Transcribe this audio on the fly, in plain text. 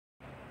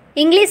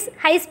English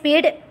High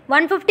Speed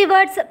 150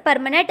 words per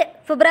minute,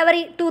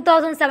 February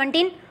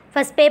 2017.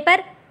 First paper.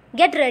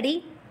 Get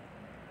ready.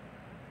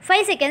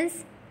 5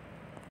 seconds.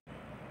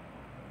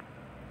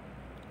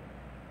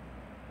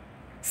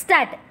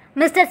 Start.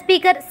 Mr.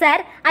 Speaker,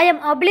 sir, I am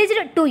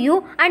obliged to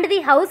you and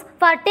the House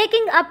for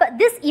taking up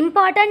this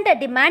important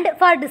demand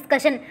for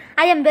discussion.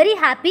 I am very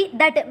happy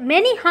that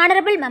many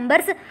honorable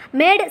members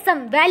made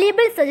some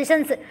valuable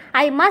suggestions.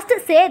 I must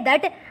say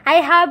that I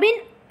have been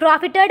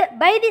profited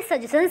by the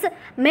suggestions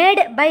made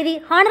by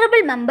the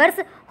honorable members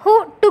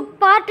who took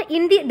part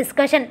in the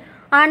discussion.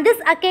 On this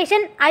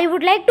occasion, I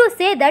would like to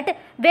say that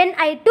when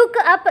I took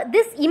up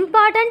this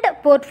important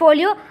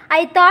portfolio,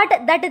 I thought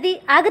that the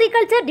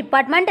Agriculture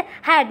Department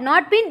had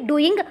not been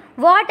doing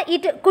what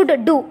it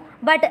could do.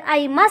 But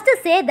I must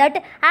say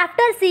that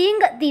after seeing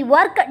the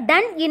work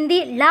done in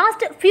the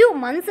last few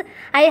months,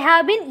 I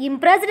have been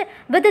impressed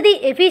with the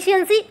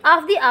efficiency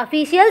of the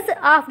officials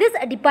of this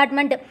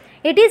department.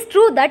 It is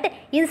true that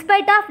in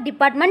spite of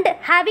department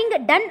having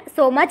done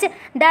so much,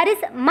 there is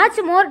much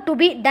more to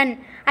be done.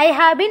 I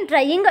have been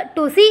trying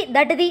to see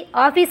that the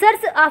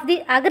officers of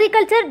the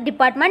Agriculture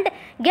Department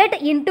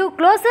get into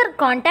closer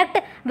contact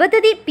with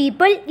the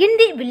people in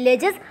the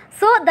villages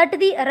so that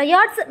the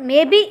ryots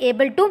may be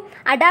able to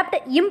adapt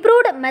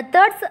improved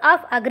methods of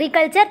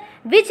agriculture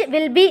which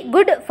will be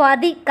good for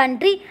the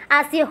country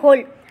as a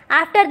whole.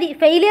 After the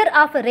failure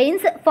of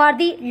rains for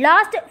the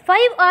last 5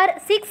 or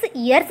 6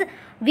 years,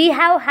 we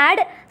have had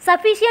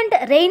sufficient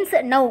rains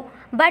now.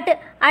 But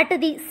at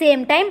the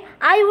same time,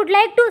 I would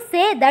like to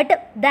say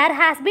that there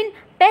has been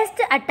pest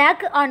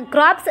attack on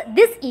crops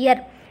this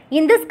year.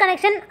 In this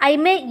connection, I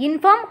may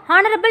inform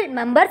honorable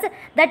members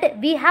that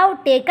we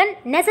have taken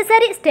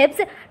necessary steps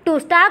to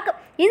stock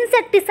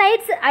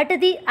insecticides at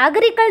the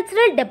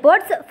agricultural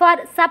depots for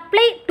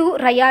supply to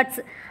ryots.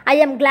 I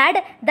am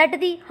glad that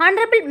the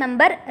honorable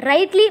member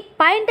rightly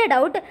pointed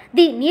out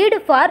the need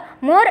for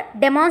more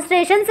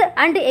demonstrations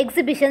and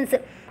exhibitions.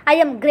 I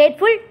am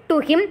grateful to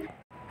him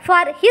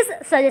for his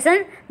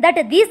suggestion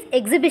that these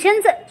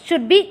exhibitions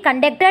should be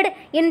conducted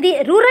in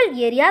the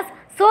rural areas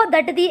so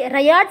that the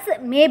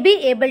ryots may be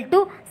able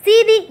to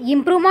see the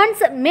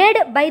improvements made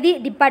by the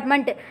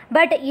department.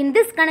 But in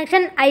this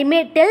connection, I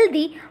may tell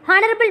the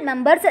honorable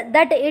members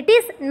that it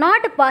is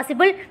not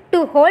possible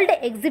to hold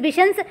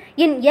exhibitions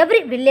in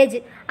every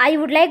village. I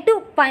would like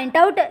to point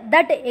out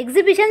that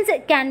exhibitions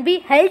can be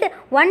held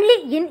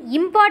only in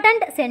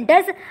important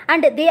centers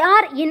and they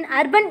are in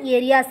urban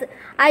areas.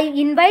 I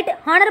invite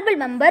honorable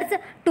members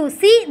to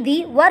see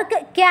the work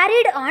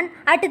carried on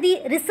at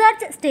the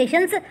research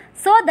stations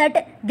so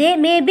that they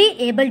may be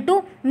able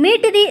to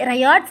meet the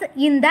ryots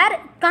in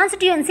their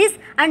constituencies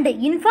and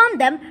inform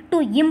them to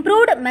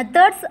improved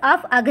methods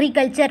of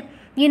agriculture.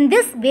 In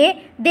this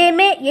way, they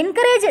may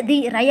encourage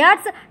the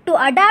ryots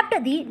to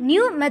adapt the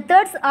new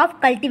methods of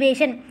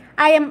cultivation.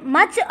 I am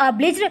much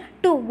obliged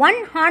to one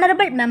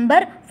honorable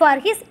member for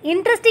his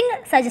interesting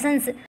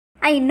suggestions.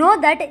 I know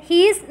that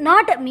he is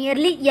not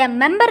merely a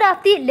member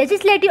of the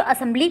Legislative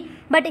Assembly,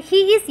 but he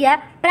is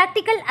a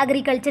practical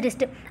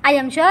agriculturist. I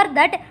am sure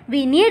that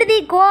we need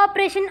the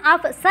cooperation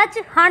of such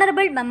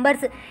honorable members.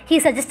 He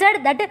suggested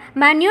that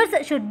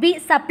manures should be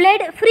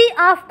supplied free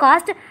of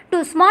cost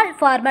to small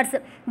farmers.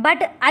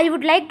 But I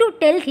would like to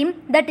tell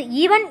him that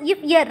even if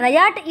a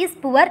ryot is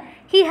poor,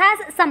 he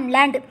has some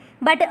land.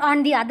 But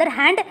on the other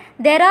hand,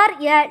 there are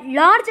a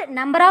large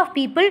number of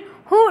people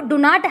who do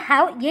not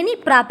have any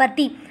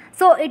property.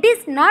 So it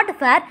is not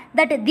fair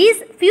that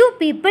these few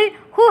people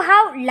who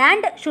have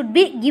land should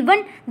be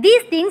given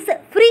these things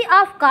free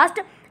of cost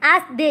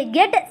as they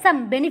get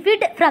some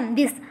benefit from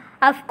this.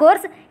 Of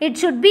course, it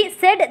should be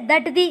said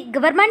that the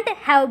government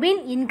have been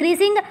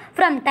increasing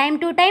from time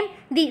to time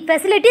the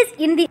facilities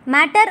in the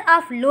matter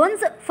of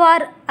loans for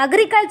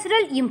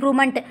agricultural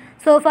improvement.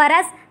 So far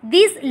as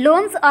these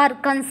loans are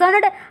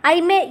concerned,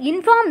 I may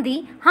inform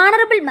the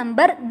honorable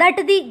member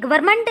that the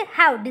government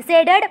have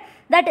decided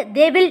that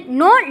they will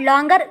no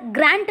longer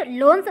grant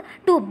loans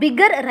to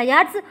bigger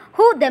ryots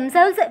who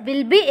themselves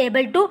will be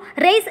able to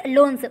raise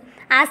loans.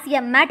 As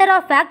a matter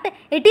of fact,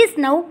 it is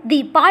now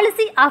the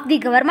policy of the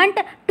government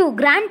to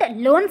grant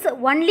loans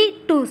only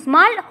to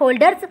small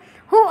holders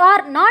who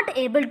are not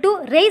able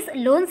to raise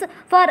loans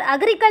for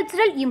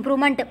agricultural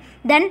improvement.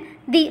 Then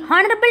the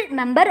honorable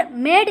member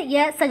made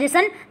a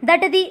suggestion that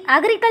the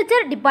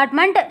Agriculture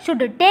Department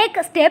should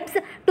take steps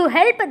to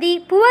help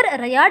the poor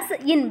ryots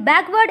in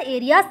backward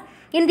areas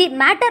in the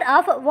matter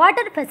of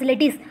water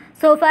facilities.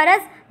 So far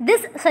as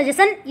this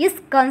suggestion is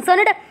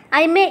concerned,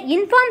 I may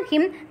inform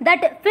him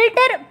that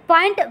filter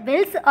point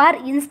wells are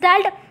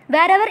installed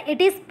wherever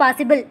it is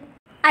possible.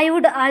 I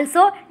would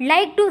also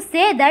like to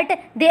say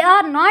that they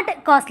are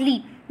not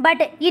costly,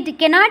 but it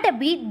cannot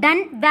be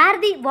done where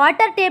the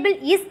water table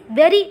is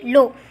very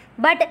low.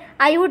 But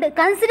I would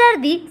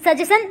consider the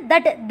suggestion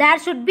that there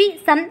should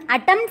be some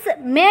attempts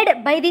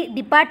made by the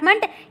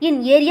department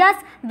in areas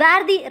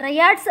where the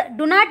ryots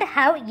do not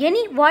have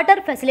any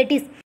water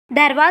facilities.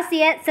 There was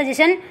a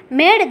suggestion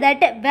made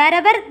that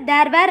wherever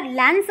there were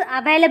lands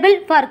available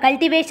for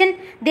cultivation,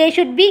 they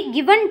should be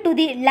given to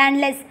the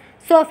landless.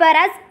 So far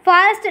as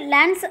forest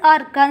lands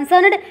are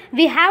concerned,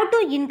 we have to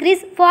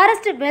increase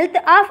forest wealth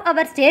of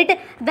our state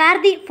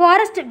where the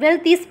forest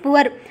wealth is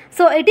poor.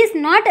 So it is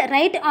not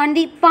right on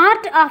the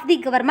part of the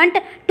government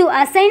to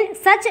assign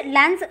such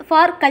lands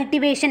for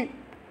cultivation.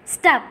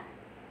 Stop.